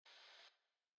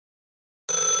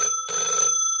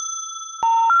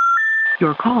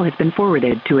Your call has been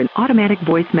forwarded to an automatic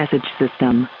voice message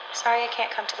system. Sorry I can't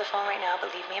come to the phone right now,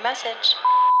 but leave me a message.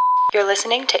 You're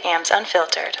listening to AMBS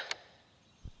Unfiltered.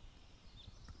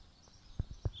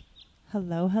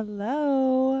 Hello,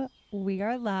 hello. We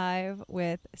are live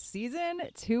with season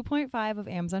 2.5 of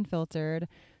AMBS Unfiltered,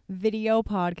 video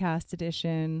podcast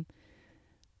edition.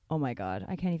 Oh my God,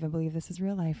 I can't even believe this is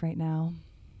real life right now.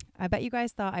 I bet you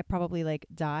guys thought I probably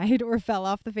died or fell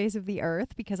off the face of the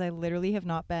earth because I literally have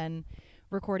not been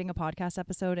recording a podcast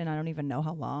episode and I don't even know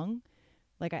how long.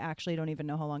 I actually don't even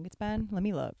know how long it's been. Let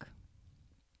me look.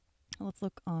 Let's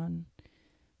look on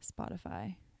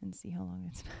Spotify and see how long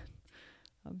it's been.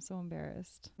 I'm so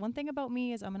embarrassed. One thing about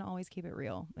me is I'm going to always keep it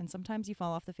real. And sometimes you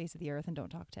fall off the face of the earth and don't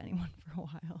talk to anyone for a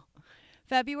while.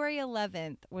 February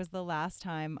 11th was the last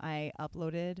time I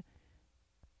uploaded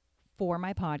for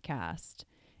my podcast.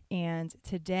 And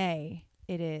today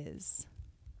it is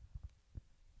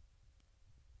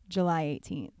July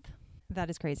 18th. That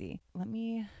is crazy. Let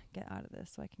me get out of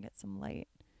this so I can get some light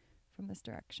from this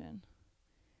direction.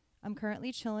 I'm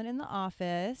currently chilling in the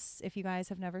office. If you guys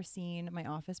have never seen my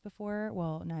office before,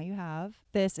 well, now you have.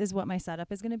 This is what my setup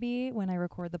is going to be when I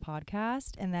record the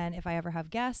podcast. And then if I ever have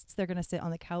guests, they're going to sit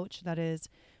on the couch that is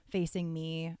facing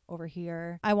me over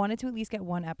here. I wanted to at least get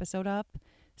one episode up.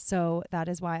 So that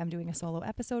is why I'm doing a solo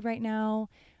episode right now.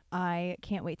 I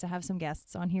can't wait to have some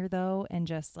guests on here though and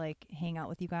just hang out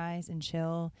with you guys and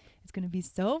chill. It's going to be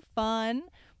so fun.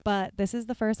 But this is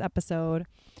the first episode.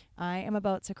 I am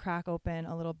about to crack open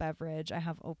a little beverage. I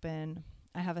have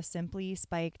a Simply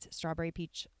Spiked Strawberry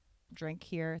Peach drink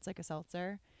here. It's like a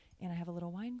seltzer. And I have a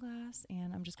little wine glass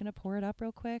and I'm just going to pour it up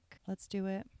real quick. Let's do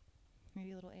it.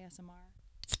 Maybe a little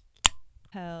ASMR.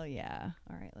 Hell yeah.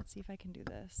 All right, let's see if I can do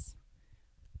this.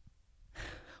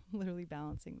 I'm literally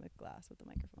balancing the glass with the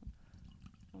microphone.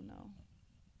 Oh no.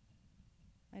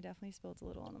 I definitely spilled a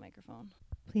little on the microphone.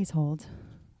 Please hold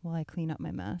while I clean up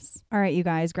my mess. All right, you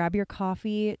guys, grab your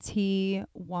coffee, tea,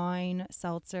 wine,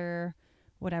 seltzer,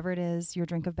 whatever it is, your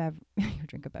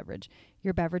beverage,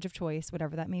 your beverage of choice,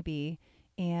 whatever that may be.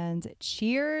 And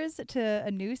cheers to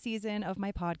a new season of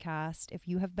my podcast. If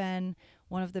you have been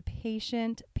one of the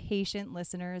patient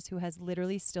listeners who has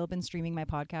literally still been streaming my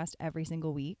podcast every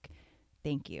single week,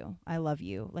 thank you. I love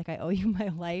you. I owe you my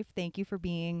life. Thank you for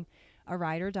being a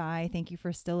ride or die. Thank you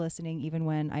for still listening even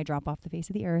when I drop off the face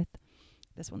of the earth.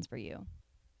 This one's for you.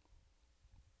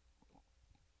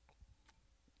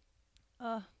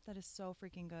 That is so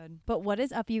freaking good. But what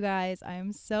is up, you guys? I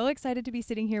am so excited to be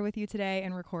sitting here with you today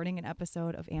and recording an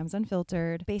episode of AMBS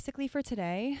Unfiltered. Basically for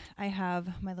today, I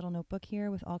have my little notebook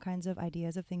here with all kinds of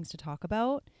ideas of things to talk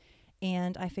about.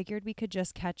 And I figured we could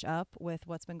just catch up with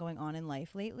what's been going on in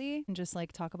life lately and just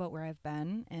talk about where I've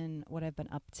been and what I've been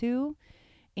up to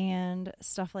and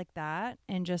stuff like that.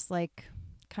 And just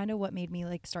kind of what made me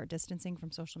start distancing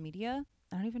from social media.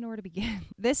 I don't even know where to begin.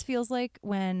 This feels like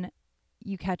when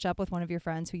you catch up with one of your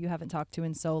friends who you haven't talked to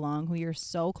in so long, who you're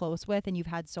so close with and you've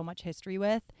had so much history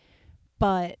with,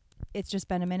 but it's just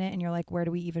been a minute and you're like, where do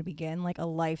we even begin? A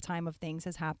lifetime of things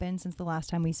has happened since the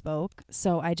last time we spoke.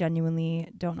 So I genuinely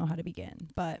don't know how to begin.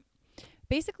 But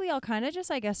basically I'll kind of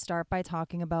just, start by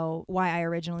talking about why I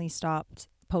originally stopped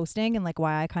posting and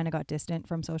why I kind of got distant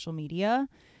from social media.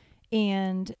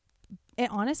 And it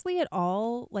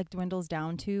all dwindles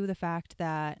down to the fact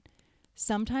that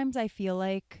sometimes I feel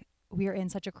like we are in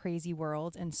such a crazy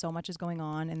world and so much is going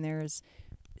on and there's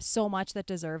so much that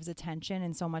deserves attention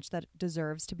and so much that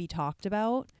deserves to be talked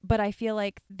about. But I feel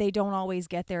like they don't always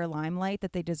get their limelight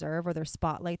that they deserve or their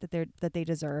spotlight that they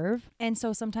deserve. And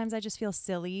so sometimes I just feel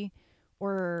silly,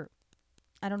 or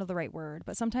I don't know the right word,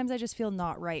 but sometimes I just feel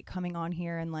not right coming on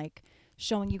here and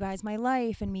showing you guys my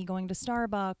life and me going to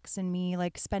Starbucks and me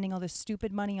spending all this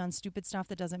stupid money on stupid stuff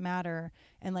that doesn't matter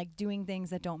and doing things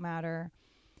that don't matter.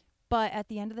 But at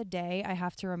the end of the day, I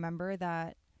have to remember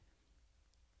that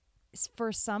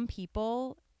for some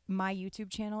people, my YouTube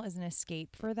channel is an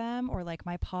escape for them, or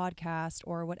my podcast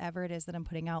or whatever it is that I'm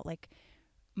putting out.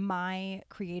 My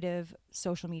creative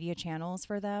social media channels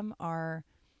for them are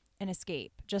an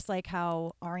escape, just like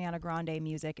how Ariana Grande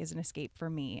music is an escape for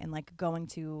me, and going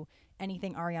to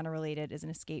anything Ariana related is an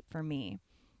escape for me.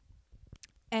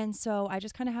 And so I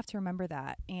just kind of have to remember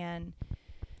that. And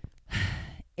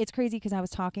it's crazy because I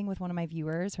was talking with one of my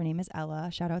viewers. Her name is Ella.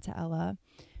 Shout out to Ella.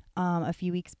 A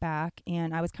few weeks back,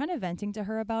 and I was kind of venting to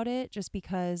her about it just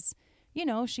because,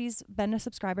 she's been a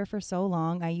subscriber for so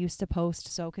long. I used to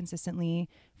post so consistently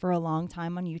for a long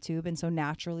time on YouTube, and so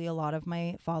naturally a lot of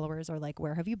my followers are like,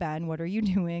 where have you been? What are you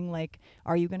doing?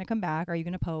 Are you going to come back? Are you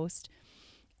going to post?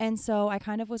 And so I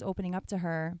kind of was opening up to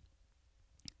her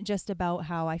just about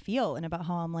how I feel and about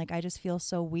how I'm like, I just feel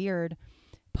so weird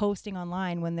posting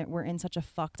online when we're in such a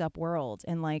fucked up world.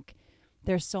 And like,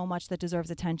 there's so much that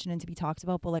deserves attention and to be talked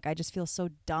about. But like, I just feel so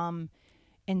dumb.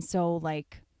 And so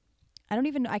like,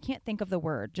 I can't think of the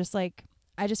word. Just like,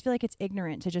 I just feel like it's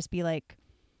ignorant to just be like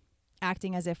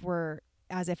acting as if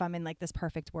I'm in like this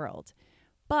perfect world.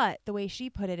 But the way she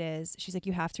put it is, she's like,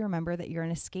 you have to remember that you're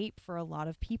an escape for a lot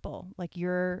of people. Like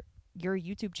your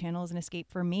YouTube channel is an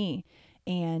escape for me.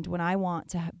 And when I want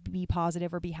to be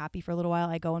positive or be happy for a little while,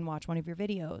 I go and watch one of your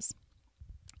videos.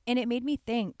 And it made me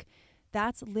think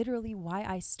that's literally why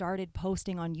I started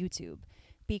posting on YouTube.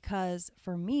 Because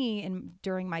for me, and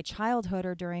during my childhood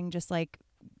or during just like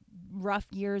rough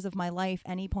years of my life,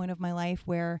 any point of my life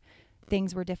where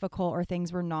things were difficult or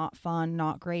things were not fun,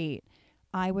 not great,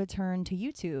 I would turn to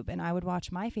YouTube and I would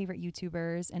watch my favorite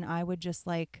YouTubers, and I would just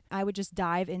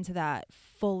dive into that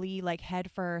fully, like head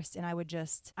first. And I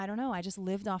just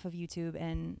lived off of YouTube.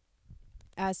 And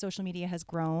as social media has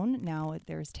grown, now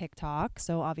there's TikTok.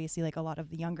 So obviously like a lot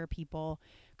of the younger people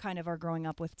kind of are growing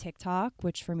up with TikTok,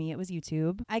 which for me, it was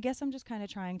YouTube. I guess I'm just kind of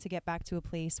trying to get back to a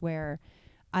place where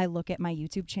I look at my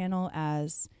YouTube channel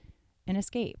as an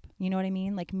escape. You know what I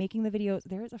mean? Like making the videos.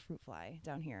 There is a fruit fly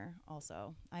down here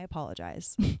also. I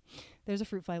apologize. There's a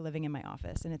fruit fly living in my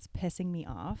office and it's pissing me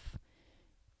off.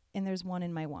 And there's one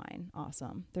in my wine.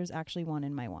 Awesome. There's actually one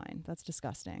in my wine. That's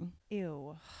disgusting.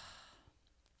 Ew.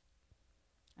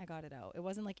 I got it out.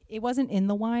 It wasn't in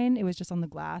the wine. It was just on the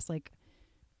glass.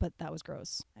 But that was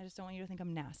gross. I just don't want you to think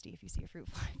I'm nasty if you see a fruit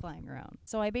fly flying around.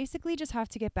 So I basically just have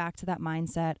to get back to that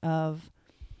mindset of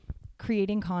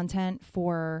creating content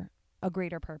for a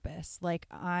greater purpose. Like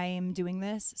I'm doing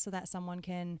this so that someone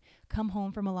can come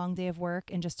home from a long day of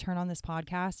work and just turn on this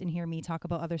podcast and hear me talk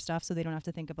about other stuff so they don't have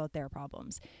to think about their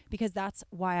problems, because that's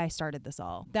why I started this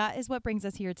all. That is what brings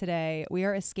us here today. We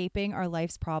are escaping our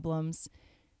life's problems,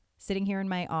 sitting here in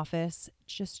my office,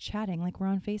 just chatting like we're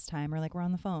on FaceTime or like we're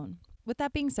on the phone. With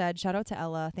that being said, shout out to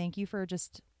Ella. Thank you for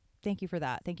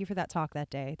that. Thank you for that talk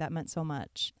that day. That meant so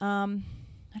much.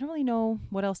 I don't really know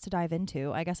what else to dive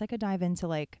into. I guess I could dive into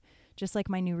just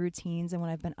my new routines and what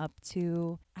I've been up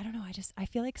to. I don't know. I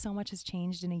feel like so much has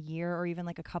changed in a year or even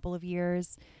like a couple of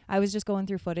years. I was just going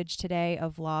through footage today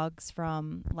of vlogs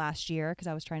from last year because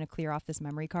I was trying to clear off this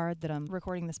memory card that I'm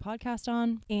recording this podcast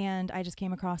on. And I just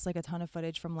came across like a ton of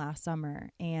footage from last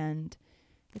summer. And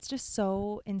it's just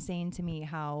so insane to me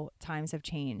how times have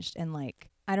changed. And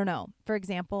I don't know. For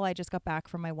example, I just got back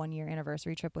from my 1-year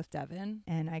anniversary trip with Devin,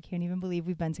 and I can't even believe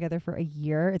we've been together for a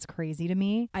year. It's crazy to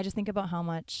me. I just think about how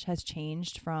much has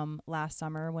changed from last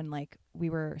summer when we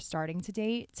were starting to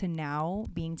date to now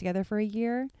being together for a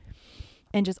year,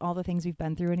 and just all the things we've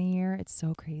been through in a year. It's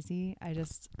so crazy. I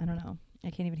don't know. I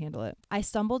can't even handle it. I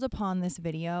stumbled upon this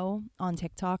video on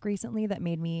TikTok recently that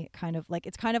made me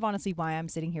it's kind of honestly why I'm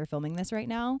sitting here filming this right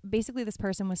now. Basically, this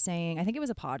person was saying, I think it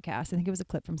was a podcast. I think it was a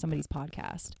clip from somebody's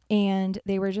podcast. And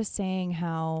they were just saying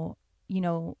how,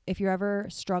 if you're ever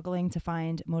struggling to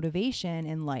find motivation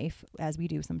in life, as we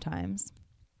do sometimes,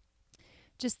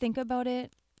 just think about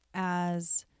it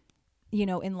as,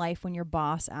 in life, when your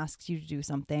boss asks you to do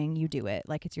something, you do it.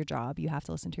 Like it's your job. You have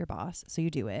to listen to your boss. So you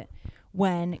do it.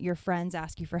 When your friends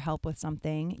ask you for help with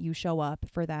something, you show up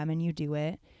for them and you do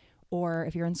it. Or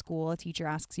if you're in school, a teacher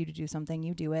asks you to do something,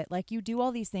 you do it. You do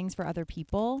all these things for other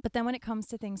people. But then when it comes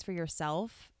to things for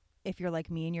yourself, if you're like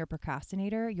me and you're a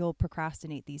procrastinator, you'll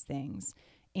procrastinate these things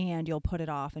and you'll put it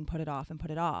off and put it off and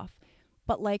put it off.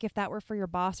 But if that were for your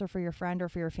boss or for your friend or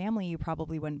for your family, you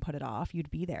probably wouldn't put it off.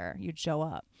 You'd be there. You'd show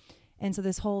up. And so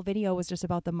this whole video was just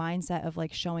about the mindset of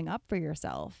showing up for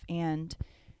yourself and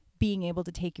being able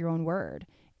to take your own word.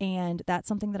 And that's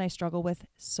something that I struggle with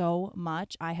so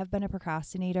much. I have been a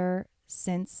procrastinator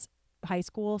since high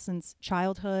school, since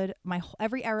childhood,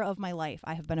 every era of my life,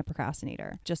 I have been a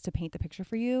procrastinator. Just to paint the picture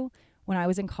for you, when I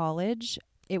was in college,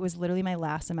 it was literally my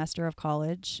last semester of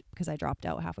college because I dropped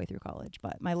out halfway through college.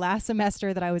 But my last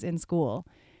semester that I was in school,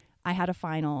 I had a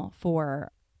final for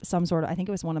I think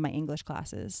it was one of my English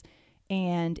classes.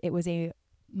 And it was a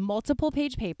multiple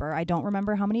page paper. I don't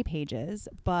remember how many pages,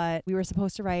 but we were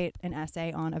supposed to write an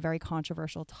essay on a very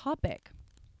controversial topic.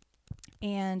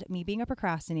 And me being a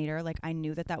procrastinator, I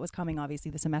knew that was coming. Obviously,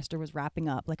 the semester was wrapping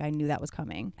up. I knew that was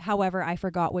coming. However, I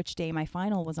forgot which day my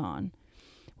final was on,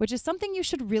 which is something you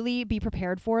should really be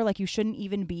prepared for. You shouldn't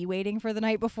even be waiting for the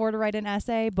night before to write an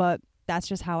essay, but that's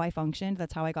just how I functioned.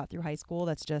 That's how I got through high school.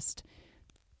 That's just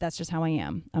how I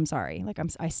am. I'm sorry.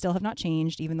 I still have not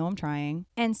changed, even though I'm trying.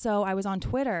 And so I was on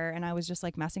Twitter and I was just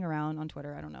messing around on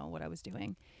Twitter. I don't know what I was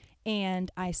doing.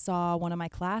 And I saw one of my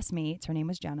classmates, her name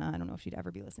was Jenna. I don't know if she'd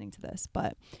ever be listening to this,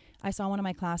 but I saw one of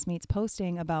my classmates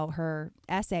posting about her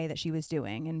essay that she was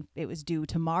doing, and it was due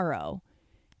tomorrow.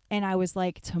 And I was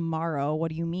like, tomorrow? What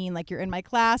do you mean? Like, you're in my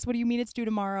class? What do you mean it's due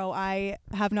tomorrow? I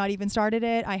have not even started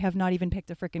it. I have not even picked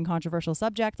a freaking controversial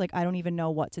subject. Like, I don't even know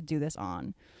what to do this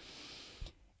on.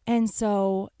 And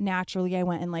so naturally I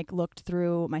went and like looked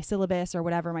through my syllabus or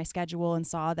whatever, my schedule, and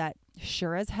saw that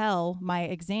sure as hell my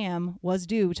exam was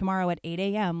due tomorrow at 8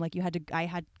 a.m. Like I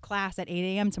had class at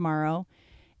 8 a.m. tomorrow.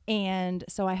 And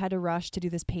so I had to rush to do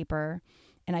this paper,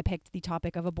 and I picked the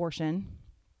topic of abortion,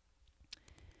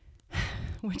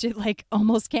 which it like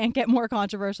almost can't get more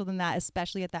controversial than that,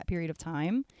 especially at that period of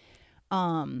time.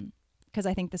 Because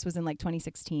I think this was in like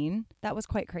 2016. That was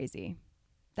quite crazy.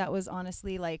 That was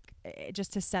honestly like,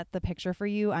 just to set the picture for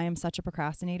you, I am such a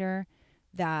procrastinator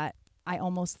that I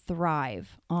almost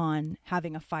thrive on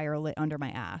having a fire lit under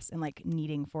my ass and like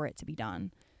needing for it to be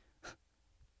done.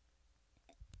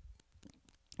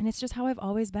 And it's just how I've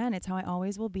always been. It's how I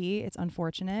always will be. It's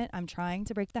unfortunate. I'm trying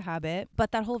to break the habit.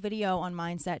 But that whole video on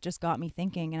mindset just got me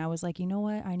thinking. And I was like, you know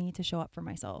what? I need to show up for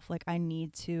myself. Like, I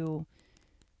need to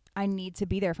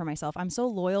be there for myself. I'm so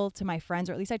loyal to my friends,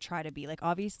 or at least I try to be. Like,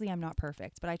 obviously I'm not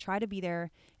perfect, but I try to be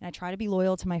there, and I try to be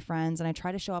loyal to my friends, and I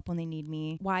try to show up when they need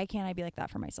me. Why can't I be like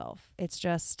that for myself? It's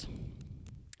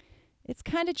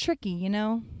kind of tricky, you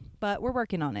know? But we're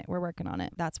working on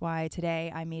it. That's why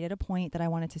today I made it a point that I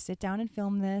wanted to sit down and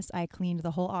film this. I cleaned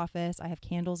the whole office. I have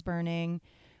candles burning.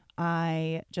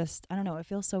 I don't know. It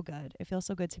feels so good. It feels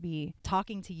so good to be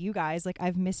talking to you guys. Like,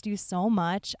 I've missed you so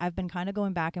much. I've been kind of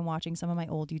going back and watching some of my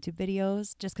old YouTube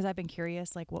videos just because I've been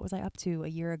curious, like, what was I up to a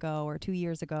year ago or 2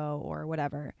 years ago or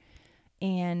whatever.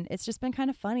 And it's just been kind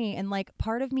of funny. And like,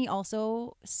 part of me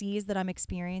also sees that I'm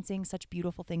experiencing such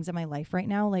beautiful things in my life right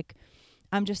now. Like,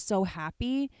 I'm just so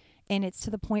happy. And it's to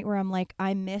the point where I'm like,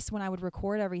 I miss when I would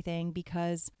record everything,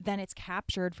 because then it's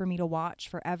captured for me to watch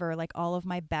forever. Like, all of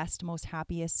my best, most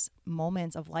happiest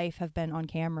moments of life have been on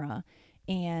camera.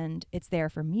 And it's there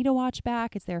for me to watch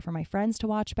back. It's there for my friends to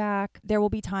watch back. There will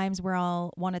be times where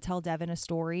I'll want to tell Devin a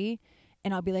story,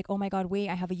 and I'll be like, oh my God, wait,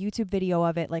 I have a YouTube video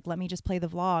of it. Like, let me just play the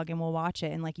vlog and we'll watch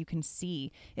it. And like, you can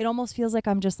see, it almost feels like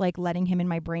I'm just like letting him in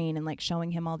my brain and like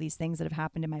showing him all these things that have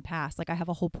happened in my past. Like, I have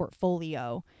a whole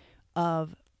portfolio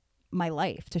of my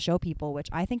life to show people, which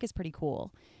I think is pretty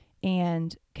cool.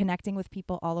 And connecting with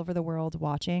people all over the world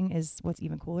watching is what's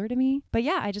even cooler to me. But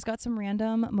yeah, I just got some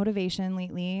random motivation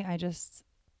lately. I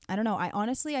don't know.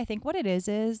 I think what it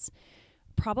is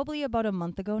probably about a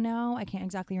month ago now. I can't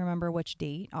exactly remember which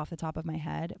date off the top of my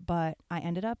head, but I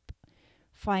ended up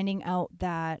finding out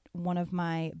that one of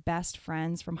my best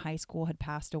friends from high school had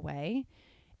passed away.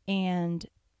 And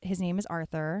his name is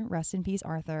Arthur. Rest in peace,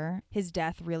 Arthur. His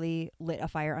death really lit a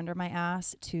fire under my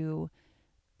ass to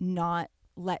not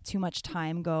let too much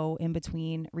time go in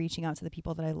between reaching out to the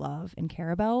people that I love and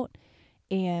care about.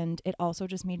 And it also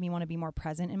just made me want to be more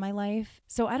present in my life.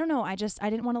 So I don't know. I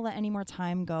didn't want to let any more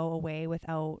time go away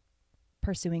without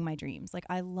pursuing my dreams. Like,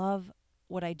 I love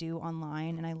what I do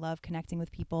online, and I love connecting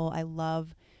with people. I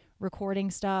love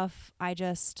recording stuff.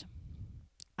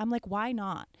 I'm like, why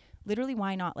not? Literally,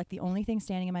 why not? Like, the only thing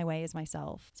standing in my way is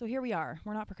myself. So here we are.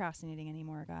 We're not procrastinating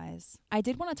anymore, guys. I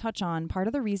did want to touch on part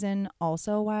of the reason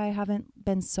also why I haven't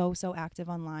been so active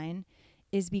online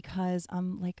is because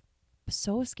I'm like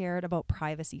so scared about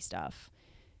privacy stuff.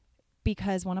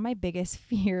 Because one of my biggest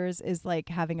fears is like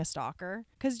having a stalker.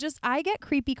 Because I get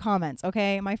creepy comments,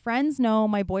 okay? My friends know,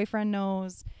 my boyfriend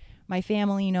knows, my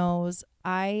family knows.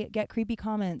 I get creepy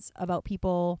comments about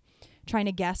people trying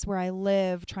to guess where I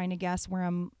live, trying to guess where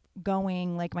I'm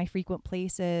going, like my frequent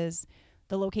places,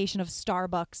 the location of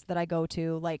Starbucks that I go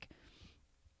to. Like,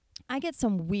 I get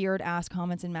some weird ass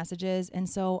comments and messages. And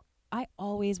so I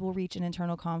always will reach an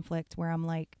internal conflict where I'm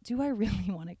like, do I really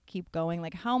want to keep going?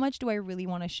 Like, how much do I really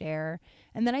want to share?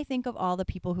 And then I think of all the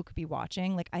people who could be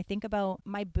watching. Like, I think about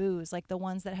my boos, like the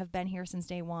ones that have been here since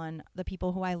day one, the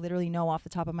people who I literally know off the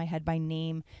top of my head by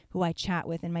name, who I chat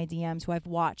with in my DMs, who I've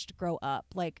watched grow up.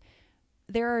 Like,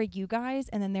 there are you guys,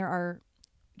 and then there are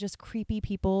just creepy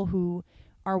people who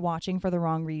are watching for the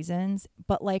wrong reasons.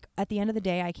 But like, at the end of the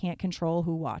day, I can't control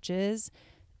who watches.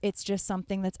 It's just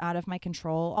something that's out of my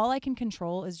control. All I can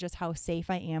control is just how safe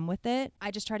I am with it.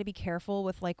 I just try to be careful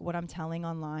with like what I'm telling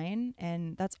online.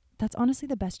 And that's honestly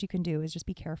the best you can do, is just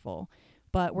be careful.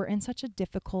 But we're in such a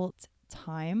difficult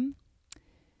time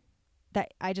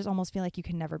that I just almost feel like you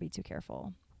can never be too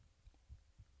careful.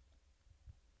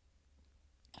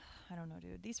 I don't know,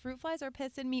 dude. These fruit flies are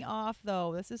pissing me off,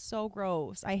 though. This is so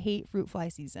gross. I hate fruit fly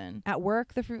season. At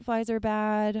work, the fruit flies are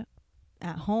bad.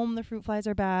 At home, the fruit flies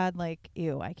are bad. Like,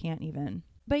 ew, I can't even.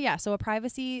 But yeah, so the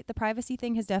privacy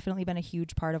thing has definitely been a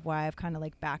huge part of why I've kind of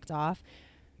like backed off.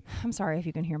 I'm sorry if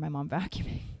you can hear my mom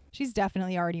vacuuming. She's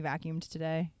definitely already vacuumed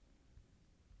today.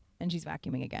 And she's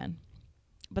vacuuming again.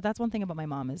 But that's one thing about my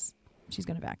mom is she's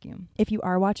going to vacuum. If you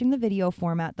are watching the video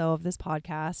format though of this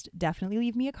podcast, definitely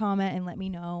leave me a comment and let me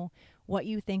know what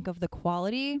you think of the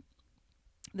quality.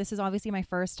 This is obviously my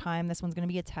first time. This one's going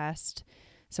to be a test.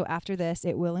 So after this,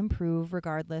 it will improve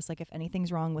regardless. Like if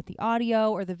anything's wrong with the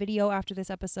audio or the video after this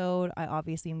episode, I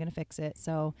obviously am going to fix it.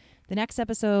 So the next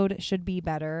episode should be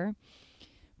better.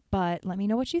 But let me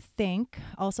know what you think.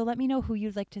 Also, let me know who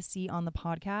you'd like to see on the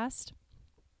podcast.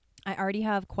 I already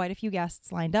have quite a few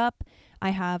guests lined up.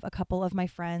 I have a couple of my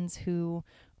friends who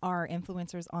are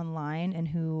influencers online and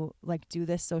who like do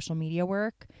this social media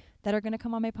work that are going to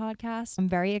come on my podcast. I'm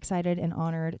very excited and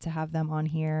honored to have them on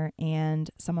here. And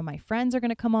some of my friends are going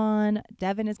to come on.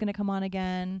 Devin is going to come on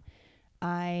again.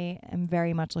 I am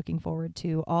very much looking forward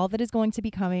to all that is going to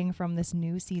be coming from this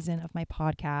new season of my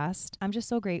podcast. I'm just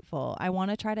so grateful. I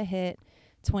want to try to hit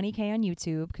 20K on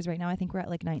YouTube because right now I think we're at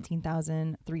like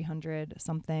 19,300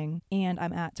 something. And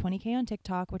I'm at 20K on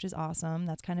TikTok, which is awesome.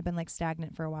 That's kind of been like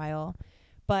stagnant for a while.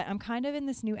 But I'm kind of in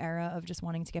this new era of just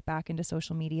wanting to get back into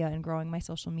social media and growing my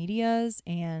social medias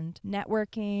and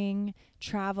networking,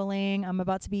 traveling. I'm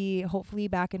about to be hopefully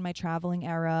back in my traveling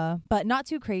era, but not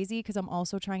too crazy because I'm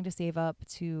also trying to save up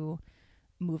to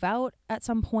move out at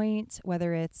some point,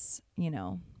 whether it's,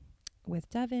 with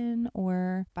Devin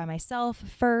or by myself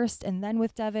first and then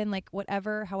with Devin, like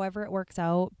whatever, however it works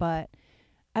out. But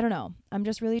I don't know. I'm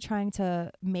just really trying to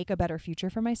make a better future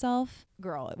for myself.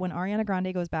 Girl, when Ariana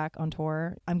Grande goes back on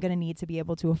tour, I'm going to need to be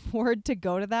able to afford to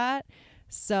go to that.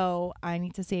 So I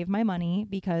need to save my money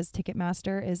because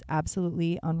Ticketmaster is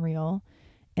absolutely unreal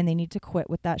and they need to quit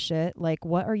with that shit. Like,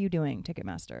 what are you doing,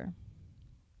 Ticketmaster?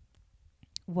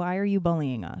 Why are you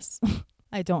bullying us?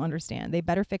 I don't understand. They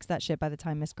better fix that shit by the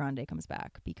time Miss Grande comes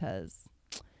back because,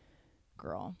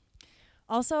 girl.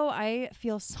 Also, I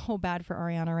feel so bad for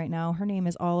Ariana right now. Her name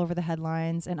is all over the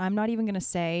headlines, and I'm not even going to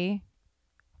say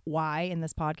why in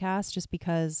this podcast just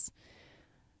because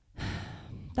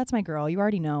that's my girl. You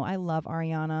already know. I love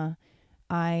Ariana.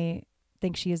 I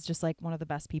think she is just like one of the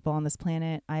best people on this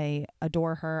planet. I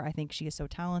adore her. I think she is so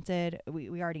talented.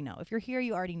 We already know. If you're here,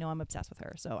 you already know I'm obsessed with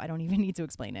her, so I don't even need to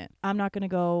explain it. I'm not going to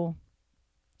go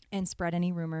and spread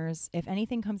any rumors. If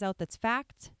anything comes out that's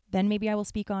fact, then maybe I will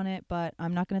speak on it, but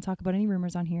I'm not going to talk about any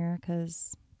rumors on here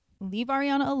because leave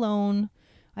Ariana alone.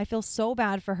 I feel so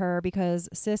bad for her because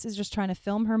sis is just trying to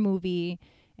film her movie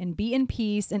and be in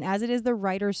peace. And as it is, the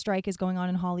writer's strike is going on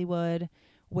in Hollywood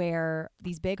where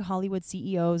these big Hollywood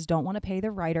CEOs don't want to pay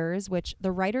the writers, which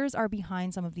the writers are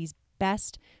behind some of these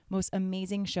best, most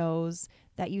amazing shows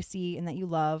that you see and that you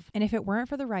love. And if it weren't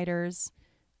for the writers,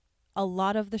 a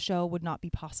lot of the show would not be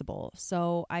possible.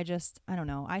 So I don't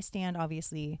know. I stand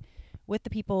obviously with the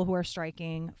people who are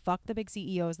striking. Fuck the big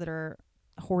CEOs that are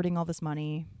hoarding all this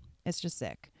money. It's just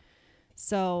sick.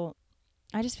 So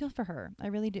I just feel for her. I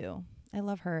really do. I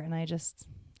love her and I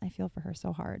feel for her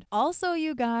so hard. Also,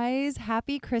 you guys,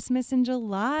 happy Christmas in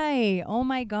July. Oh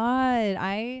my God.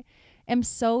 I am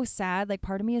so sad. Like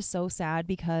part of me is so sad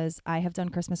because I have done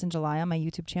Christmas in July on my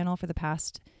YouTube channel for the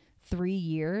past 3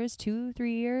 years,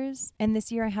 2-3 years. And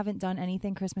this year I haven't done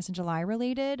anything Christmas in July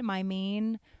related. My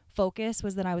main focus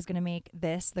was that I was going to make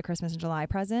this the Christmas in July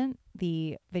present,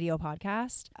 the video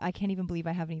podcast. I can't even believe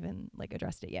I haven't even like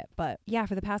addressed it yet. But yeah,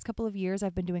 for the past couple of years,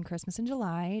 I've been doing Christmas in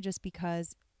July just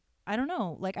because, I don't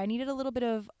know, like I needed a little bit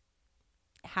of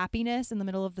happiness in the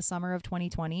middle of the summer of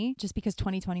 2020, just because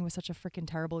 2020 was such a freaking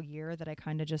terrible year that I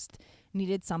kind of just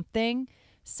needed something.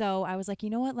 So I was like, you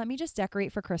know what? Let me just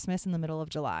decorate for Christmas in the middle of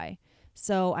July.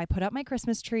 So I put up my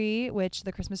Christmas tree, which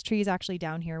the Christmas tree is actually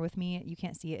down here with me. You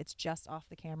can't see it. It's just off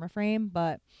the camera frame,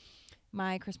 but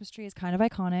my Christmas tree is kind of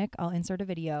iconic. I'll insert a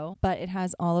video, but it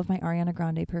has all of my Ariana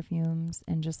Grande perfumes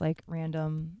and just like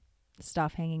random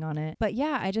stuff hanging on it. But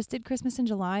yeah, I just did Christmas in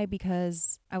July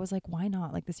because I was like, why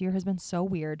not? Like this year has been so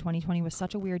weird. 2020 was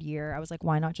such a weird year. I was like,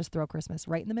 why not just throw Christmas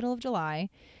right in the middle of July?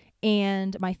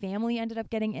 And my family ended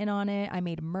up getting in on it. I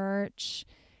made merch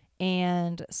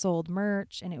and sold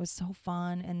merch and it was so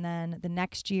fun. And then the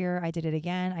next year I did it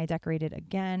again. I decorated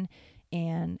again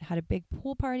and had a big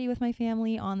pool party with my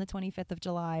family on the 25th of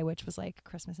July, which was like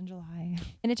Christmas in July.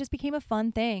 And it just became a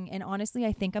fun thing. And honestly,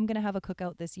 I think I'm going to have a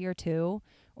cookout this year too,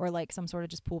 or like some sort of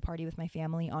just pool party with my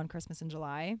family on Christmas in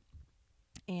July.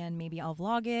 And maybe I'll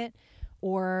vlog it,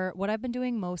 Or what I've been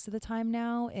doing most of the time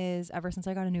now is, ever since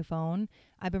I got a new phone,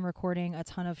 I've been recording a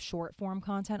ton of short form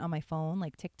content on my phone,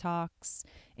 like TikToks,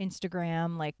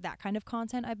 Instagram, like that kind of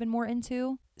content I've been more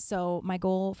into. So my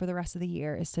goal for the rest of the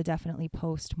year is to definitely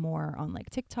post more on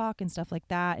like TikTok and stuff like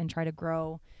that, and try to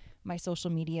grow my social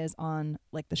medias on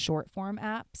like the short form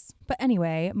apps. But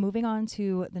anyway, moving on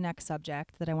to the next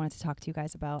subject that I wanted to talk to you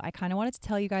guys about. I kind of wanted to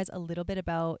tell you guys a little bit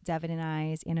about Devin and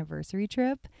I's anniversary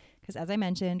trip, because as I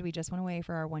mentioned, we just went away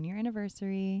for our 1-year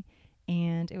anniversary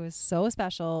and it was so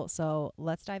special. So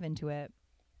let's dive into it.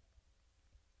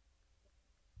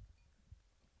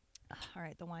 All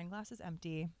right, the wine glass is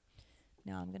empty.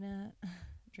 Now I'm gonna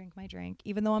drink my drink,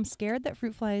 even though I'm scared that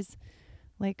fruit flies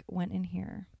like went in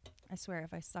here. I swear,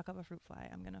 if I suck up a fruit fly,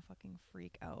 I'm going to fucking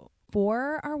freak out.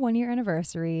 For our 1-year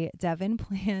anniversary, Devin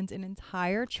planned an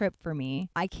entire trip for me.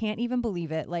 I can't even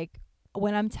believe it. Like,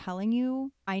 when I'm telling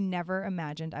you, I never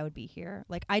imagined I would be here.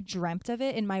 Like, I dreamt of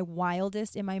it in my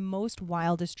most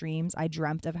wildest dreams. I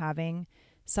dreamt of having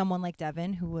someone like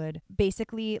Devin who would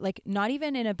basically, like, not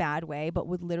even in a bad way, but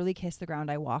would literally kiss the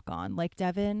ground I walk on. Like,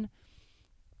 Devin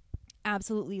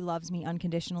absolutely loves me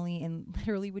unconditionally and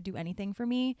literally would do anything for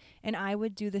me, and I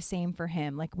would do the same for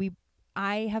him. Like,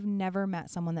 I have never met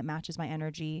someone that matches my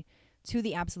energy to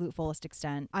the absolute fullest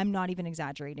extent. I'm not even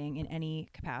exaggerating in any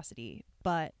capacity,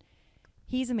 but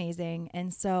he's amazing.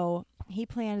 And so he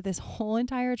planned this whole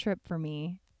entire trip for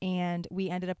me, and we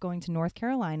ended up going to North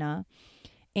Carolina.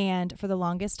 And for the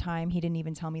longest time, he didn't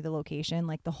even tell me the location.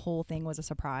 Like, the whole thing was a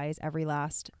surprise. Every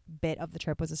last bit of the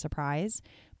trip was a surprise.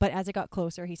 But as it got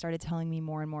closer, he started telling me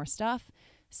more and more stuff.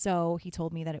 So he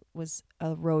told me that it was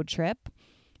a road trip.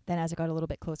 Then as it got a little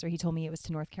bit closer, he told me it was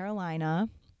to North Carolina.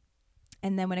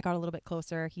 And then when it got a little bit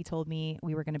closer, he told me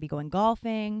we were going to be going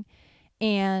golfing.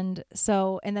 And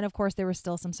then of course there were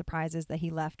still some surprises that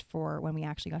he left for when we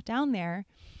actually got down there.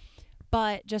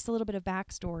 But just a little bit of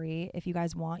backstory, if you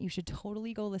guys want, you should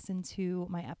totally go listen to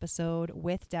my episode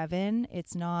with Devin.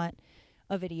 It's not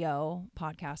a video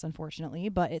podcast, unfortunately,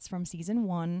 but it's from season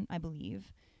 1, I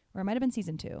believe, or it might have been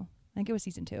season 2. I think it was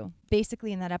season 2.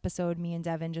 Basically, in that episode, me and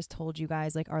Devin just told you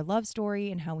guys like our love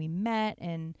story and how we met,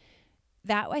 and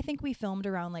that I think we filmed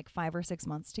around like 5 or 6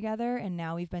 months together, and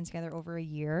now we've been together over a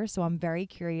year. So I'm very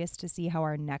curious to see how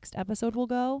our next episode will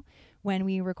go when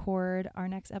we record our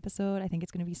next episode. I think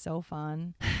it's going to be so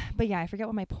fun. But yeah, I forget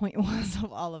what my point was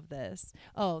of all of this.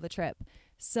 Oh, the trip.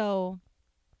 So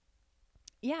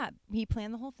yeah, he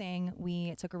planned the whole thing.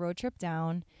 We took a road trip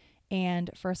down,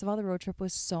 and first of all, the road trip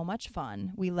was so much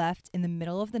fun. We left in the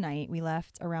middle of the night. We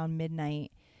left around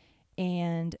midnight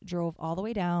and drove all the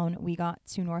way down. We got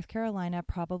to North Carolina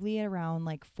probably at around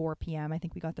like 4 p.m. I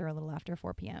think we got there a little after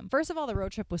 4 p.m. First of all, the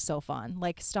road trip was so fun.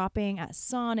 Like stopping at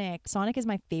Sonic. Sonic is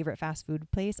my favorite fast food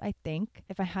place, I think.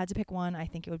 If I had to pick one, I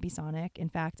think it would be Sonic. In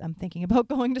fact, I'm thinking about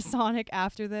going to Sonic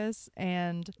after this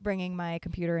and bringing my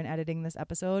computer and editing this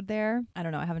episode there. I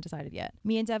don't know. I haven't decided yet.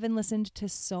 Me and Devin listened to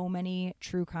so many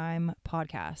true crime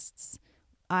podcasts.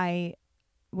 I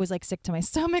was like sick to my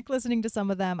stomach listening to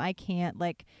some of them. I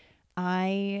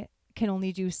can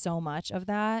only do so much of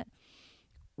that.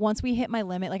 Once we hit my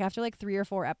limit, like after like 3 or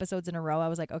 4 episodes in a row, I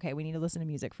was like, okay, we need to listen to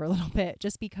music for a little bit,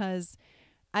 just because,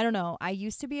 I don't know, I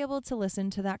used to be able to listen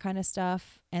to that kind of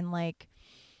stuff and like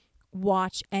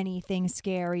watch anything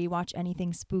scary, watch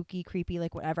anything spooky, creepy,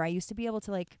 like whatever. I used to be so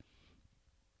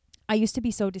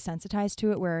desensitized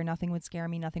to it where nothing would scare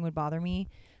me, nothing would bother me.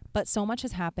 But so much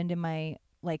has happened in my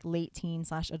like late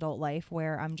teen/adult life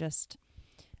where I'm just,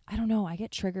 I don't know, I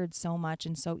get triggered so much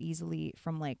and so easily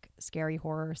from like scary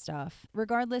horror stuff.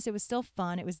 Regardless, it was still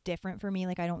fun. It was different for me.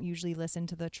 Like I don't usually listen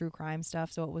to the true crime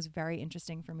stuff, so it was very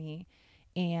interesting for me.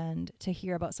 And to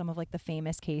hear about some of like the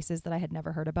famous cases that I had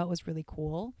never heard about was really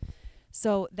cool.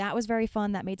 So that was very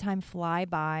fun. That made time fly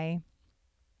by.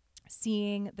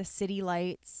 Seeing the city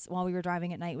lights while we were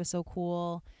driving at night was so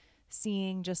cool.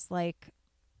 Seeing just like,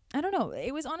 I don't know.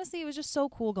 It was just so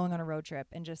cool going on a road trip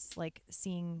and just like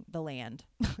seeing the land.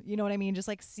 You know what I mean? Just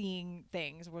like seeing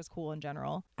things was cool in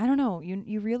general. I don't know.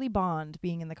 You really bond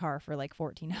being in the car for like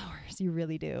 14 hours. You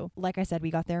really do. Like I said,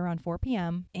 we got there around 4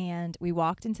 p.m. and we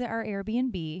walked into our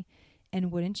Airbnb,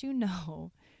 and wouldn't you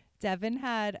know, Devin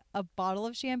had a bottle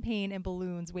of champagne and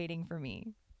balloons waiting for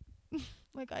me.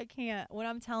 Like I can't. When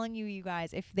I'm telling you, you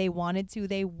guys, if they wanted to,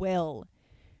 they will.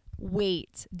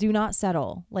 Wait, do not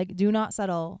settle. Like, do not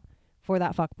settle for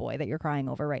that fuckboy that you're crying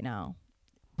over right now.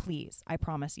 Please, I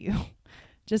promise you.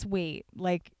 Just wait.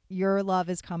 Like, your love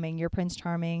is coming. Your Prince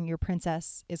Charming, your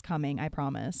princess is coming. I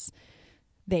promise.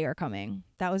 They are coming.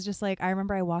 That was just like, I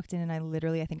remember I walked in and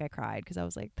I think I cried because I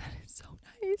was like, that is so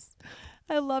nice.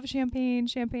 I love champagne.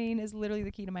 Champagne is literally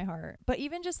the key to my heart. But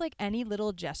even just like any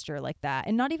little gesture like that,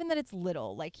 and not even that it's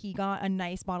little, like he got a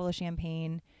nice bottle of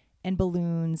champagne and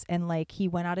balloons, and like he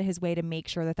went out of his way to make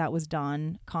sure that that was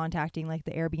done, contacting like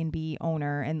the Airbnb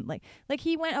owner, and like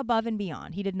he went above and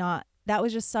beyond. He did not, that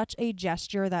was just such a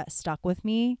gesture that stuck with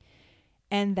me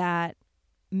and that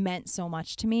meant so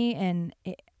much to me. And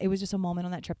it was just a moment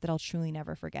on that trip that I'll truly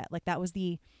never forget. Like that was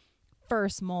the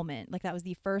first moment. Like that was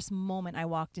the first moment I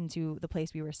walked into the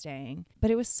place we were staying. But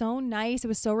it was so nice. It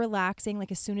was so relaxing.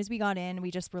 Like as soon as we got in,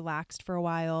 we just relaxed for a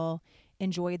while,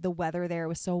 enjoyed the weather there. It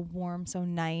was so warm, so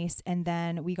nice. And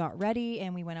then we got ready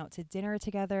and we went out to dinner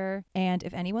together. And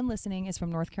if anyone listening is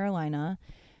from North Carolina,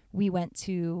 we went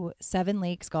to Seven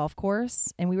Lakes Golf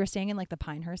Course, and we were staying in like the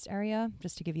Pinehurst area,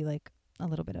 just to give you like a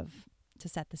little bit of, to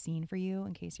set the scene for you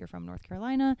in case you're from North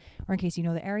Carolina or in case you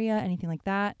know the area, anything like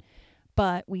that.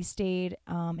 But we stayed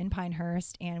in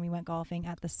Pinehurst and we went golfing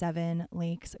at the Seven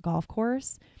Lakes Golf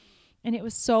Course. And it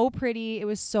was so pretty. It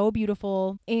was so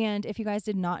beautiful. And if you guys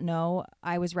did not know,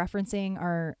 I was referencing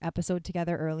our episode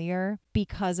together earlier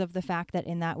because of the fact that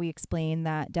in that we explained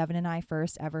that Devin and I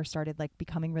first ever started like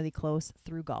becoming really close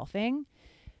through golfing.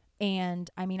 And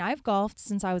I mean, I've golfed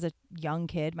since I was a young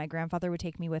kid. My grandfather would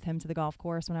take me with him to the golf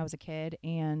course when I was a kid.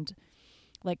 And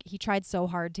like he tried so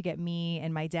hard to get me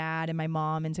and my dad and my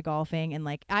mom into golfing, and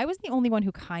like I was the only one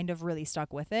who kind of really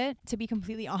stuck with it. To be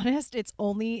completely honest, it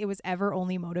was ever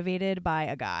only motivated by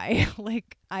a guy.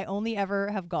 Like I only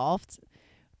ever have golfed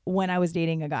when I was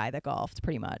dating a guy that golfed,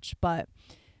 pretty much. But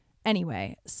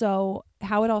anyway, so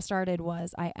how it all started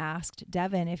was I asked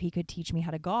Devin if he could teach me how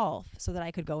to golf so that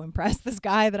I could go impress this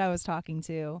guy that I was talking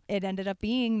to. It ended up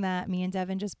being that me and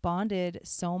Devin just bonded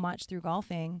so much through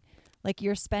golfing. Like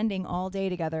you're spending all day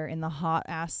together in the hot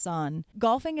ass sun.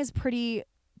 Golfing is pretty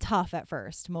tough at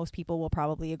first. Most people will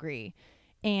probably agree.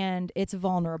 And it's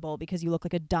vulnerable because you look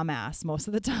like a dumbass most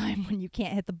of the time when you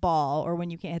can't hit the ball, or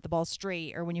when you can't hit the ball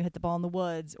straight, or when you hit the ball in the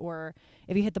woods, or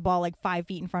if you hit the ball like 5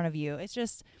 feet in front of you. It's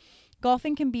just,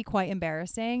 golfing can be quite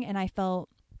embarrassing. And I felt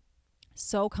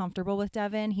so comfortable with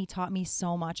Devin. He taught me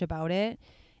so much about it.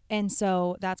 And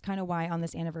so that's kind of why on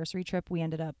this anniversary trip, we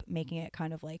ended up making it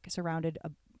kind of like surrounded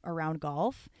around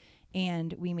golf,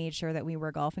 and we made sure that we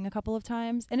were golfing a couple of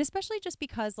times. And especially just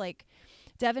because like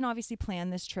Devin obviously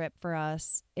planned this trip for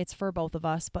us. It's for both of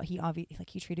us, but he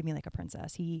treated me like a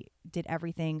princess. He did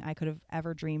everything I could have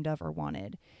ever dreamed of or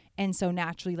wanted. And so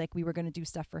naturally, like we were going to do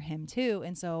stuff for him too.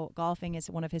 And so golfing is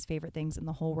one of his favorite things in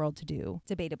the whole world to do,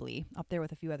 debatably up there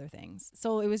with a few other things.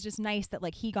 So it was just nice that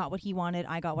like he got what he wanted,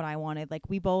 I got what I wanted. Like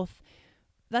we both,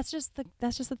 that's just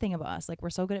the thing about us. Like we're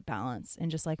so good at balance and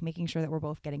just like making sure that we're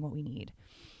both getting what we need.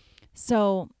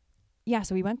 So yeah,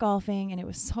 so we went golfing and it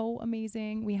was so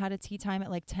amazing. We had a tee time at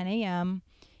like 10 a.m.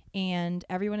 and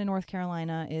everyone in North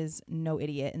Carolina is no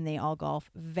idiot, and they all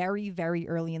golf very, very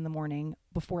early in the morning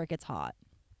before it gets hot.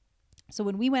 So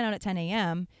when we went out at 10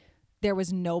 a.m., there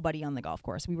was nobody on the golf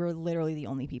course. We were literally the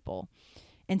only people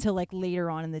until like later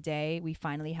on in the day. We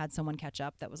finally had someone catch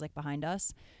up that was like behind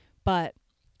us. But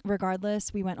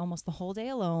regardless, we went almost the whole day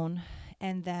alone.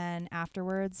 And then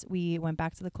afterwards, we went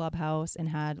back to the clubhouse and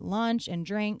had lunch and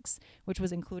drinks, which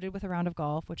was included with a round of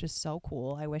golf, which is so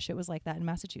cool. I wish it was like that in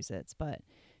Massachusetts, but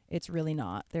it's really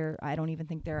not. I don't even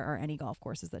think there are any golf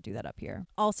courses that do that up here.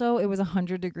 Also, it was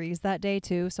 100 degrees that day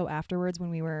too. So afterwards, when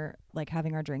we were like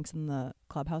having our drinks in the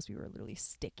clubhouse, we were literally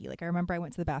sticky. Like I remember I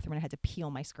went to the bathroom and I had to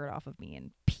peel my skirt off of me and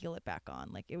peel it back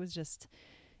on. Like it was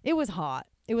hot.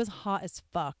 It was hot as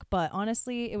fuck. But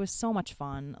honestly, it was so much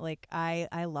fun. Like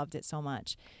I loved it so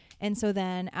much. And so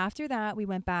then after that, we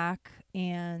went back,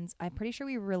 and I'm pretty sure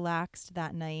we relaxed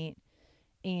that night.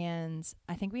 And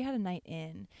I think we had a night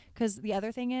in, because the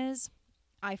other thing is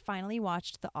I finally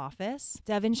watched The Office.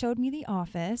 Devin showed me The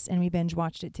Office and we binge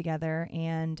watched it together,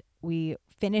 and we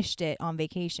finished it on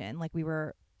vacation. Like we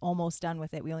were almost done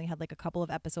with it. We only had like a couple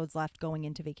of episodes left going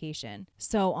into vacation.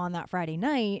 So on that Friday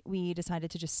night, we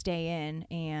decided to just stay in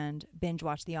and binge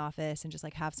watch The Office and just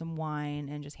like have some wine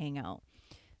and just hang out.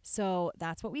 So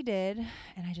that's what we did.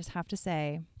 And I just have to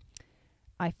say,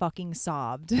 I fucking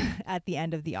sobbed at the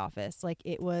end of The Office. Like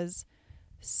it was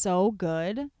so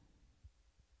good.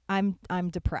 I'm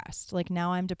depressed. Like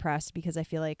now I'm depressed because I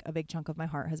feel like a big chunk of my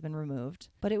heart has been removed.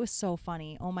 But it was so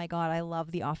funny. Oh my God, I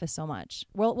love The Office so much.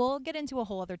 We'll get into a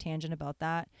whole other tangent about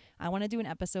that. I want to do an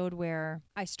episode where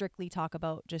I strictly talk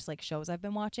about just like shows I've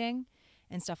been watching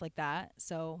and stuff like that.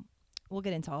 So we'll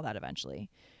get into all that eventually.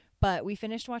 But we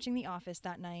finished watching The Office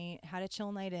that night, had a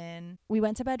chill night in. We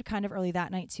went to bed kind of early that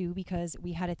night too, because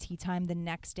we had a tea time the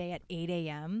next day at 8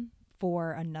 a.m.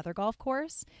 for another golf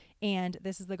course. And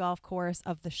this is the golf course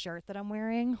of the shirt that I'm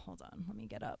wearing. Hold on, let me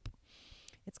get up.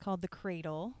 It's called the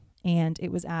Cradle, and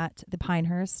it was at the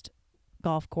Pinehurst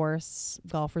golf course,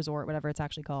 golf resort, whatever it's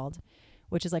actually called,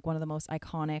 which is like one of the most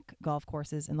iconic golf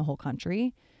courses in the whole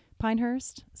country,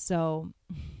 Pinehurst. So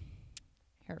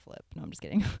hair flip. No, I'm just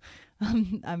kidding.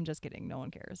 I'm just kidding. No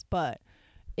one cares. But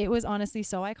it was honestly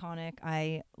so iconic.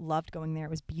 I loved going there.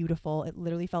 It was beautiful. It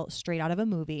literally felt straight out of a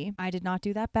movie. I did not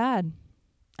do that bad.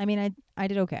 I mean, I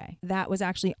did okay. That was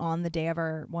actually on the day of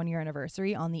our 1-year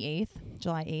anniversary on the 8th,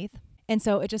 July 8th. And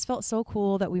so it just felt so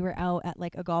cool that we were out at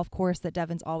like a golf course that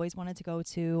Devin's always wanted to go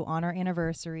to on our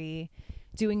anniversary,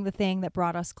 doing the thing that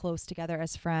brought us close together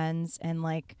as friends. And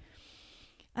like,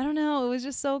 I don't know, it was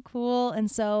just so cool.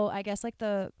 And so I guess like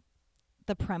the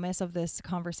premise of this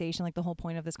conversation, like the whole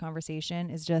point of this conversation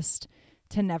is just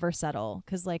to never settle.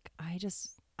 Cause like,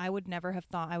 I would never have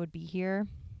thought I would be here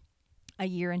a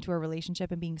year into a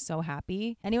relationship and being so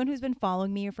happy. Anyone who's been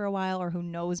following me for a while or who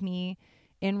knows me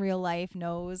in real life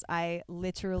knows I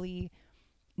literally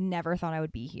never thought I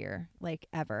would be here, like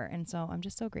ever. And so I'm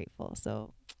just so grateful.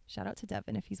 So shout out to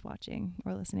Devin if he's watching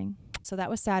or listening. So that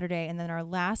was Saturday. And then our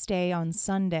last day on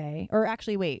Sunday, or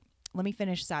actually, wait, let me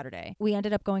finish Saturday. We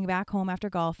ended up going back home after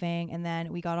golfing, and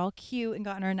then we got all cute and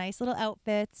got in our nice little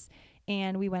outfits.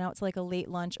 And we went out to like a late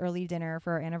lunch, early dinner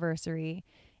for our anniversary.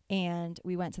 And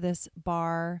we went to this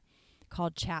bar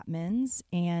called Chapman's,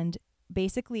 and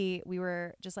basically we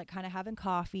were just like kind of having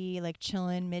coffee, like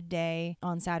chilling midday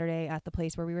on Saturday at the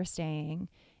place where we were staying.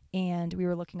 And we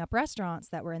were looking up restaurants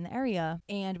that were in the area,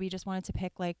 and we just wanted to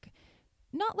pick like,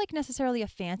 not like necessarily a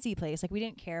fancy place. Like we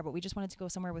didn't care, but we just wanted to go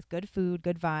somewhere with good food,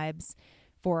 good vibes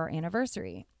for our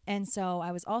anniversary. And so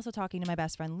I was also talking to my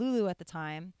best friend Lulu at the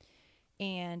time,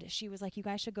 and she was like, you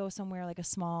guys should go somewhere like a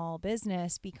small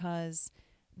business because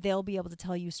they'll be able to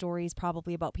tell you stories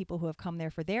probably about people who have come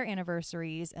there for their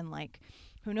anniversaries, and like,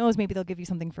 who knows, maybe they'll give you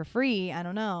something for free. I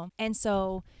don't know. And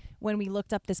so when we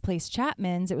looked up this place,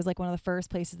 Chapman's, it was like one of the first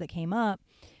places that came up.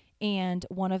 And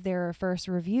one of their first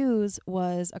reviews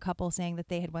was a couple saying that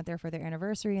they had went there for their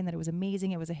anniversary and that it was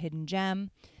amazing. It was a hidden gem.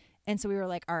 And so we were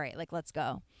like, all right, like, let's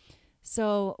go.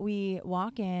 So we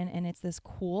walk in, and it's this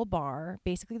cool bar.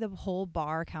 Basically, the whole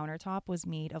bar countertop was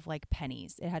made of like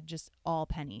pennies. It had just all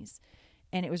pennies.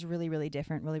 And it was really, really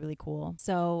different, really, really cool.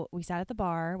 So we sat at the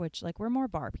bar, which like, we're more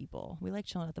bar people. We like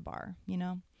chilling at the bar, you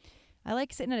know? I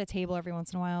like sitting at a table every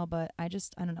once in a while, but I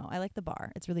don't know. I like the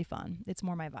bar. It's really fun. It's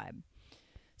more my vibe.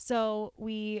 So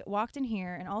we walked in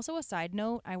here, and also a side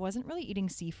note, I wasn't really eating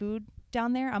seafood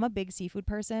down there. I'm a big seafood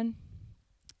person,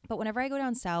 but whenever I go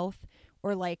down south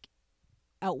or like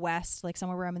out west, like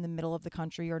somewhere where I'm in the middle of the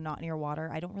country or not near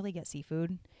water, I don't really get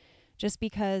seafood just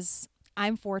because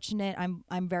I'm fortunate.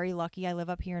 I'm very lucky. I live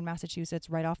up here in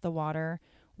Massachusetts, right off the water,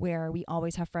 where we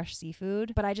always have fresh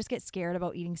seafood, but I just get scared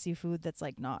about eating seafood that's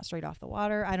like not straight off the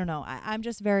water. I don't know. I'm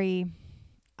just very...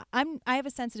 I have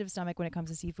a sensitive stomach when it comes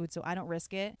to seafood, so I don't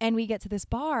risk it. And we get to this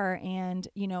bar, and,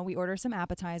 you know, we order some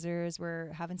appetizers.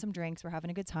 We're having some drinks. We're having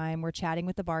a good time. We're chatting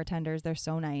with the bartenders. They're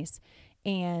so nice.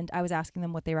 And I was asking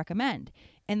them what they recommend.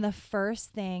 And the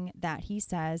first thing that he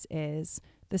says is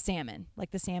the salmon.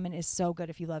 Like, the salmon is so good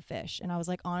if you love fish. And I was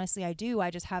like, honestly, I do. I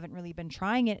just haven't really been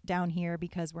trying it down here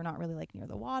because we're not really like near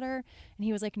the water. And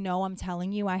he was like, no, I'm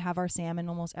telling you, I have our salmon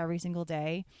almost every single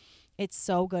day. It's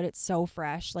so good. It's so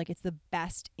fresh. Like, it's the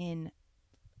best in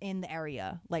the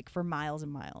area, like for miles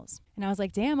and miles. And I was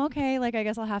like, damn, okay. Like, I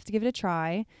guess I'll have to give it a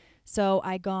try. So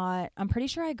I'm pretty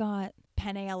sure I got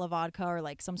penne alla vodka, or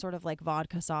like some sort of like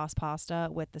vodka sauce pasta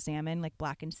with the salmon, like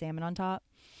blackened salmon on top.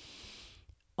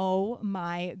 Oh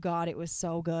my God. It was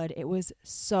so good. It was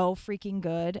so freaking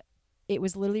good. It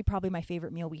was literally probably my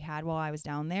favorite meal we had while I was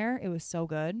down there. It was so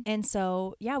good. And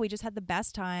so, yeah, we just had the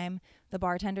best time. The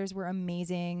bartenders were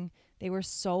amazing. They were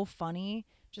so funny,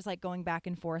 just like going back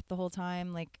and forth the whole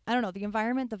time. Like, I don't know, the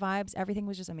environment, the vibes, everything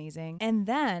was just amazing. And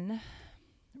then,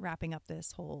 wrapping up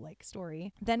this whole like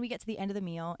story, then we get to the end of the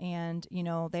meal, and, you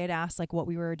know, they had asked like what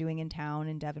we were doing in town,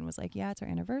 and Devin was like, yeah, it's our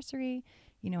anniversary.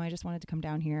 You know, I just wanted to come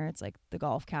down here. It's like the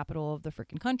golf capital of the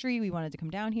freaking country. We wanted to come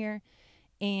down here.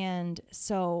 And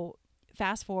so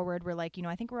fast forward, we're like, you know,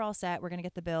 I think we're all set. We're going to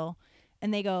get the bill.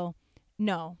 And they go,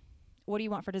 no, what do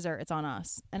you want for dessert? It's on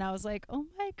us. And I was like, oh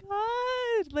my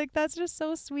God, like, that's just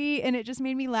so sweet. And it just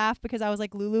made me laugh because I was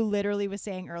like, Lulu literally was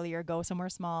saying earlier, go somewhere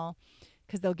small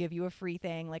because they'll give you a free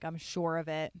thing. Like, I'm sure of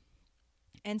it.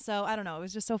 And so I don't know. It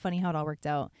was just so funny how it all worked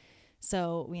out.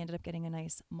 So we ended up getting a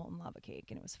nice molten lava cake,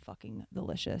 and it was fucking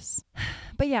delicious.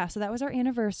 But yeah, so that was our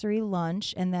anniversary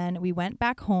lunch. And then we went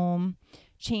back home,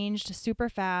 changed super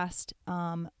fast,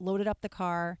 loaded up the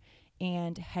car,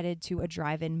 and headed to a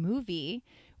drive-in movie,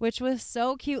 which was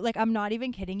so cute. Like, I'm not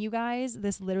even kidding you guys.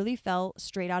 This literally felt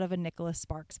straight out of a Nicholas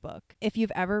Sparks book. If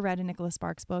you've ever read a Nicholas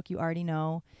Sparks book, you already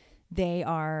know they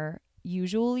are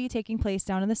usually taking place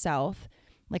down in the South.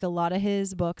 Like, a lot of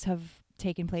his books have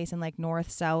taken place in like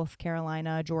North, South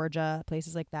Carolina, Georgia,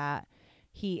 places like that.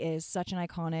 He is such an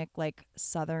iconic, like,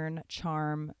 Southern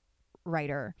charm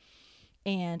writer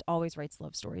and always writes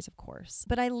love stories, of course.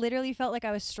 But I literally felt like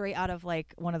I was straight out of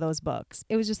like one of those books.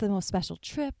 It was just the most special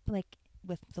trip, like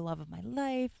with the love of my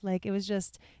life. Like, it was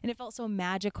just, and it felt so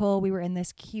magical. We were in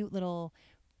this cute little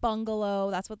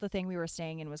bungalow. That's what the thing we were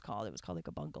staying in was called. It was called like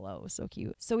a bungalow. It was so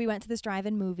cute. So we went to this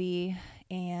drive-in movie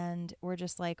and we're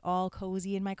just like all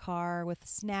cozy in my car with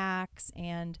snacks.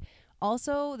 And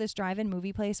also this drive-in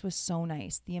movie place was so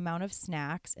nice. The amount of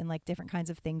snacks and like different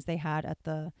kinds of things they had at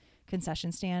the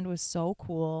concession stand was so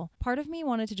cool. Part of me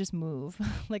wanted to just move.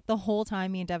 Like, the whole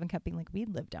time me and Devin kept being like, we'd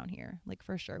live down here. Like,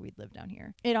 for sure we'd live down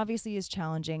here. It obviously is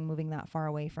challenging moving that far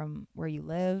away from where you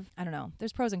live. I don't know.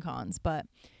 There's pros and cons, but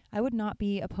I would not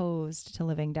be opposed to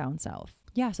living down south.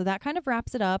 Yeah, so that kind of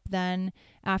wraps it up. Then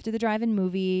after the drive-in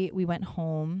movie, we went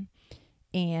home,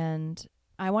 and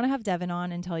I want to have Devin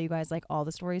on and tell you guys like all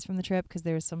the stories from the trip, because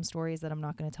there's some stories that I'm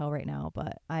not going to tell right now,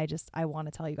 but I want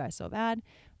to tell you guys so bad.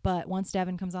 But once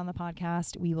Devin comes on the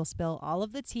podcast, we will spill all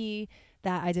of the tea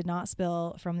that I did not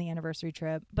spill from the anniversary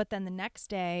trip. But then the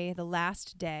next day, the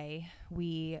last day,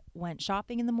 we went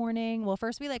shopping in the morning. Well,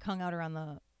 first we like hung out around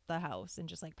the house and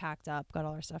just like packed up, got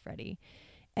all our stuff ready.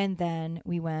 And then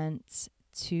we went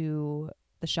to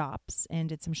the shops and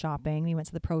did some shopping. We went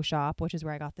to the pro shop, which is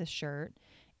where I got this shirt.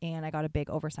 And I got a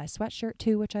big oversized sweatshirt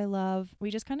too, which I love.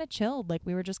 We just kind of chilled. Like,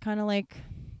 we were just kind of like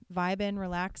vibing,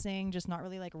 relaxing, just not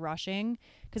really like rushing,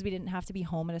 because we didn't have to be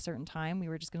home at a certain time. We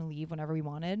were just going to leave whenever we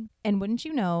wanted. And wouldn't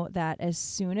you know that as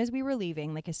soon as we were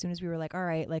leaving, like as soon as we were like, all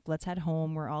right, like let's head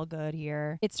home, we're all good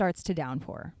here, it starts to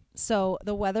downpour. So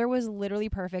the weather was literally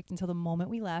perfect until the moment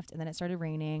we left, and then it started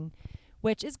raining,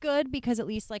 which is good because at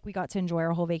least like we got to enjoy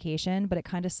our whole vacation. But it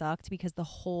kind of sucked because the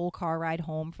whole car ride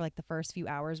home for like the first few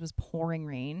hours was pouring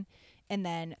rain. And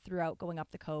then throughout going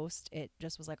up the coast, it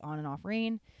just was like on and off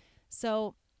rain.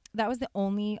 So that was the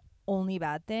only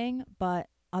bad thing. But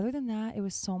other than that, it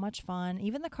was so much fun.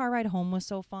 Even the car ride home was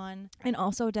so fun. And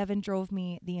also Devin drove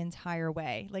me the entire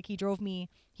way. Like, he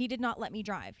did not let me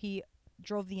drive. He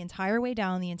drove the entire way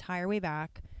down, the entire way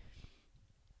back.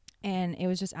 And it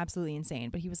was just absolutely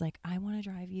insane. But he was like, I want to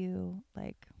drive you.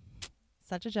 Like,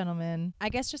 such a gentleman. I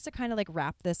guess just to kind of like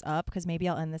wrap this up, because maybe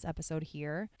I'll end this episode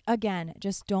here. Again,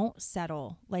 just don't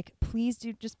settle. Like, please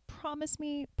do, just promise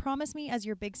me as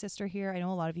your big sister here. I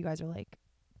know a lot of you guys are like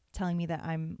telling me that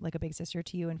I'm like a big sister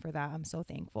to you, and for that I'm so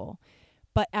thankful.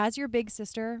 But as your big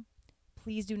sister,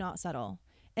 please do not settle.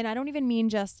 And I don't even mean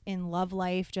just in love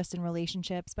life, just in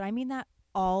relationships, but I mean that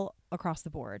all across the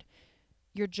board.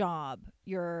 Your job,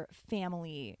 your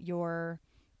family, your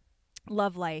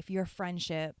love life, your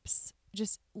friendships,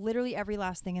 just literally every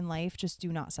last thing in life. Just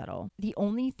do not settle. The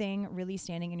only thing really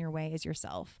standing in your way is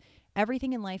yourself.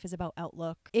 Everything in life is about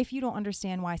outlook. If you don't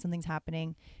understand why something's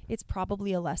happening, it's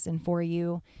probably a lesson for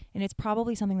you, and it's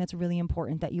probably something that's really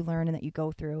important that you learn and that you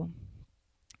go through.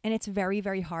 And it's very,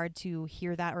 very hard to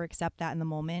hear that or accept that in the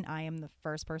moment. I am the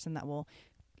first person that will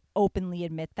openly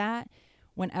admit that.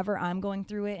 Whenever I'm going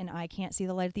through it and I can't see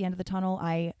the light at the end of the tunnel,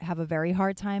 I have a very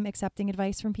hard time accepting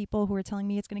advice from people who are telling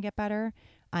me it's going to get better.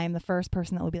 I am the first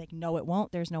person that will be like, no, it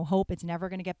won't. There's no hope. It's never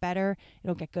going to get better.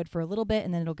 It'll get good for a little bit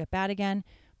and then it'll get bad again.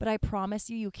 But I promise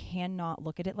you, you cannot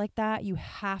look at it like that. You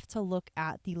have to look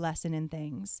at the lesson in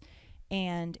things,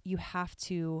 and you have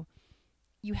to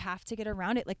get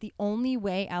around it. Like, the only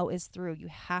way out is through. You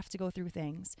have to go through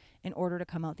things in order to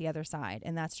come out the other side.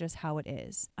 And that's just how it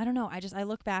is. I don't know. I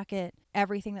look back at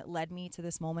everything that led me to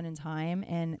this moment in time,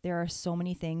 and there are so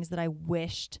many things that I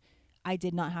wished I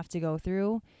did not have to go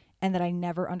through, and that I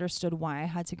never understood why I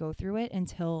had to go through it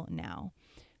until now.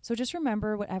 So just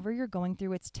remember, whatever you're going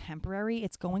through, it's temporary.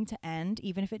 It's going to end,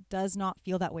 even if it does not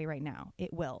feel that way right now.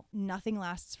 It will. Nothing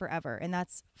lasts forever. And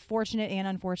that's fortunate and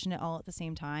unfortunate all at the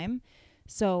same time.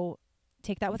 So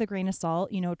take that with a grain of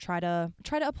salt. You know, try to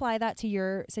apply that to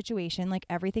your situation. Like,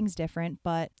 everything's different,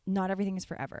 but not everything is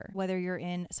forever. Whether you're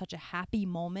in such a happy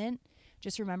moment,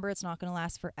 just remember it's not going to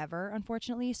last forever,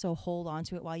 unfortunately. So hold on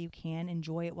to it while you can.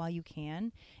 Enjoy it while you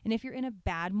can. And if you're in a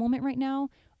bad moment right now,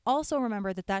 also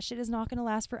remember that shit is not going to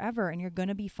last forever, and you're going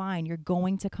to be fine. You're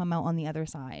going to come out on the other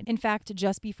side. In fact,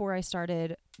 just before I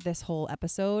started this whole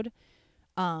episode,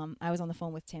 I was on the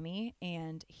phone with Timmy,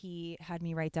 and he had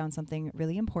me write down something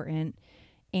really important.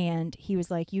 And he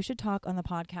was like, you should talk on the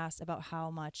podcast about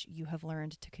how much you have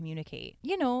learned to communicate.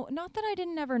 You know, not that I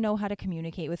didn't ever know how to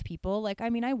communicate with people. Like, I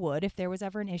mean, I would, if there was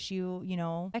ever an issue, you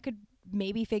know, I could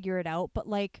maybe figure it out. But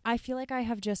like, I feel like I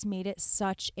have just made it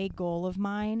such a goal of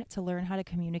mine to learn how to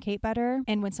communicate better.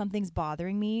 And when something's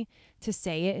bothering me, to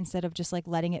say it instead of just like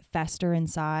letting it fester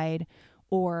inside.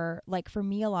 Or like for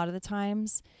me, a lot of the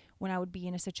times when I would be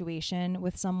in a situation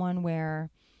with someone where,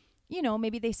 you know,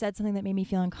 maybe they said something that made me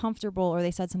feel uncomfortable, or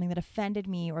they said something that offended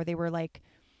me, or they were like,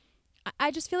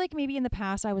 I just feel like maybe in the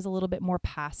past I was a little bit more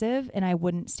passive and I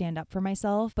wouldn't stand up for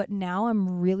myself. But now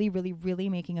I'm really, really, really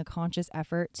making a conscious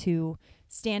effort to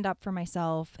stand up for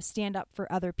myself, stand up for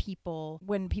other people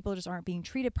when people just aren't being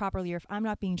treated properly, or if I'm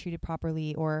not being treated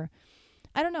properly, or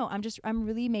I don't know. I'm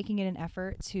really making it an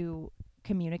effort to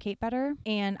communicate better.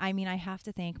 And I mean, I have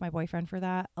to thank my boyfriend for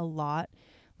that a lot.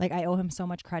 Like, I owe him so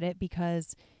much credit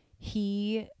because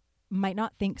he might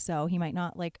not think so. He might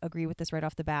not like agree with this right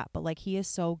off the bat, but like he is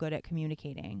so good at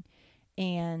communicating.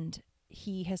 And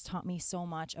he has taught me so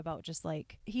much about just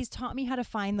like, he's taught me how to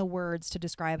find the words to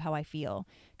describe how I feel.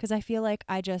 Because I feel like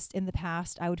I just, in the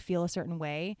past, I would feel a certain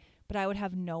way, but I would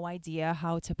have no idea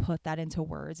how to put that into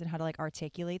words and how to like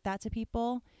articulate that to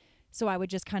people. So I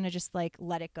would just kind of just like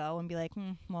let it go and be like,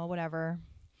 well, whatever.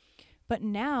 But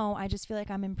now I just feel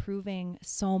like I'm improving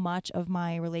so much of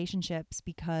my relationships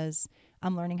because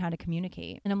I'm learning how to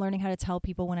communicate, and I'm learning how to tell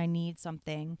people when I need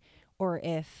something, or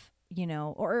if, you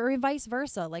know, or vice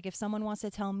versa. Like if someone wants to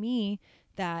tell me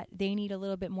that they need a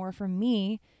little bit more from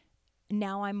me,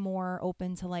 now I'm more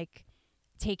open to like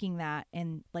taking that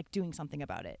and like doing something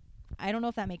about it. I don't know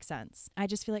if that makes sense. I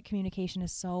just feel like communication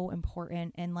is so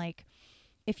important, and like,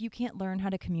 if you can't learn how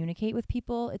to communicate with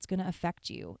people, it's going to affect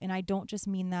you. And I don't just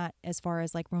mean that as far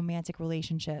as like romantic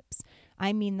relationships.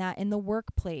 I mean that in the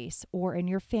workplace, or in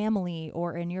your family,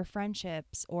 or in your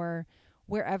friendships, or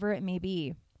wherever it may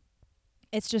be.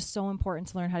 It's just so important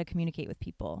to learn how to communicate with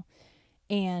people.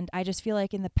 And I just feel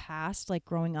like in the past, like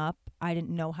growing up, I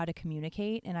didn't know how to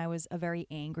communicate, and I was a very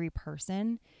angry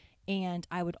person. And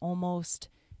I would only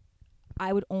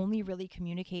really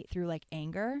communicate through like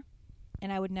anger,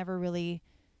 and I would never really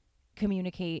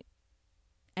communicate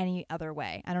any other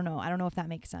way. I don't know if that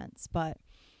makes sense, but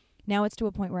now it's to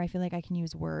a point where I feel like I can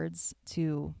use words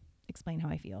to explain how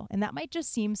I feel. And that might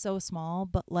just seem so small,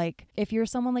 but like if you're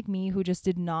someone like me who just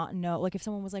did not know, like if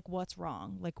someone was like, what's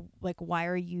wrong? Like why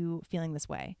are you feeling this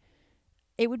way?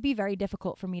 It would be very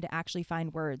difficult for me to actually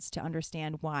find words to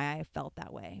understand why I felt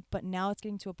that way. But now it's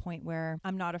getting to a point where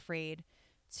I'm not afraid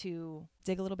to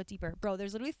dig a little bit deeper. Bro,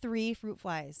 there's literally 3 fruit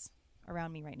flies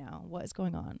around me right now. What is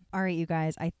going on? All right, you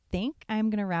guys, I think I'm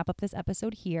gonna wrap up this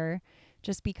episode here,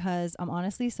 just because I'm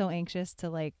honestly so anxious to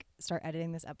like start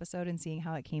editing this episode and seeing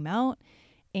how it came out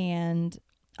and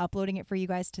uploading it for you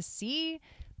guys to see.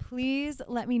 Please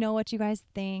let me know what you guys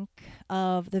think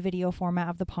of the video format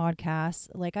of the podcast.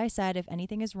 Like I said, if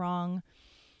anything is wrong,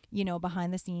 you know,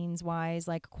 behind the scenes wise,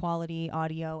 like quality,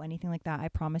 audio, anything like that, I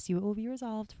promise you it will be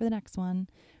resolved for the next one.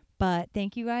 But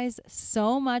thank you guys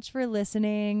so much for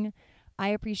listening. I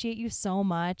appreciate you so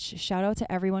much. Shout out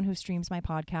to everyone who streams my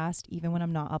podcast, even when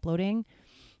I'm not uploading.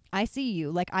 I see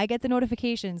you. Like, I get the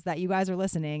notifications that you guys are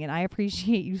listening, and I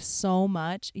appreciate you so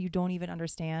much. You don't even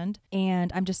understand.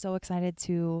 And I'm just so excited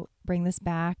to bring this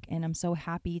back, and I'm so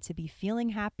happy to be feeling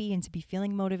happy and to be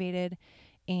feeling motivated.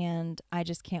 And I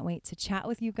just can't wait to chat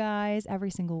with you guys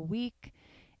every single week,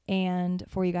 and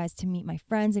for you guys to meet my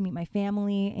friends and meet my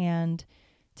family, and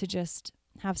to just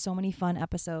have so many fun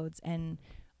episodes, and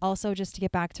also just to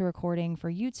get back to recording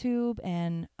for YouTube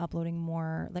and uploading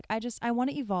more. Like I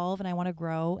want to evolve, and I want to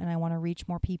grow, and I want to reach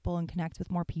more people and connect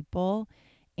with more people.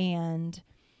 And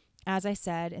as I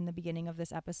said in the beginning of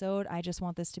this episode, I just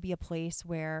want this to be a place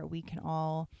where we can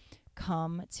all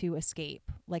come to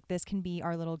escape. Like this can be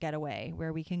our little getaway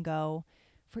where we can go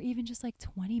for even just like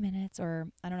 20 minutes, or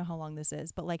I don't know how long this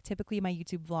is, but like typically my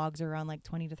YouTube vlogs are around like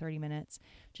 20 to 30 minutes,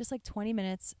 just like 20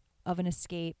 minutes of an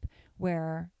escape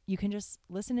where you can just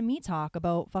listen to me talk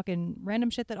about fucking random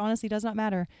shit that honestly does not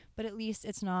matter, but at least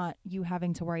it's not you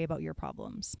having to worry about your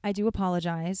problems. I do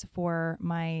apologize for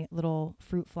my little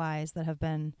fruit flies that have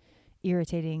been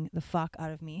irritating the fuck out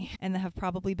of me and that have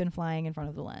probably been flying in front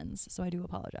of the lens. So I do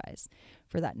apologize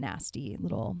for that nasty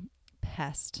little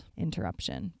pest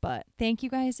interruption. But thank you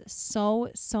guys so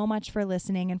much for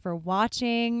listening and for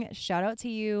watching. Shout out to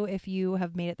you if you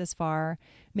have made it this far.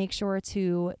 Make sure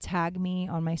to tag me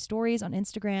on my stories on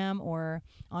Instagram, or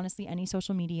honestly any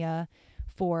social media,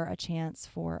 for a chance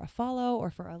for a follow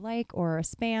or for a like or a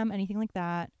spam, anything like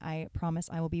that. I promise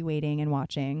I will be waiting and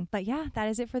watching. But yeah, that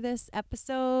is it for this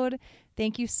episode.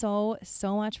 Thank you so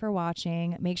much for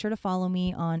watching. Make sure to follow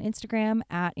me on Instagram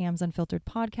at AMBS Unfiltered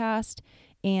Podcast,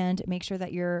 and make sure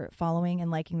that you're following and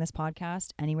liking this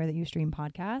podcast anywhere that you stream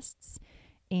podcasts.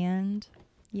 And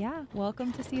yeah,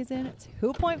 welcome to season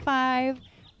 2.5,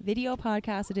 video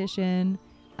podcast edition.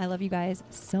 I love you guys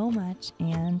so much,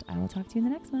 and I will talk to you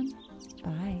in the next one.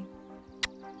 Bye.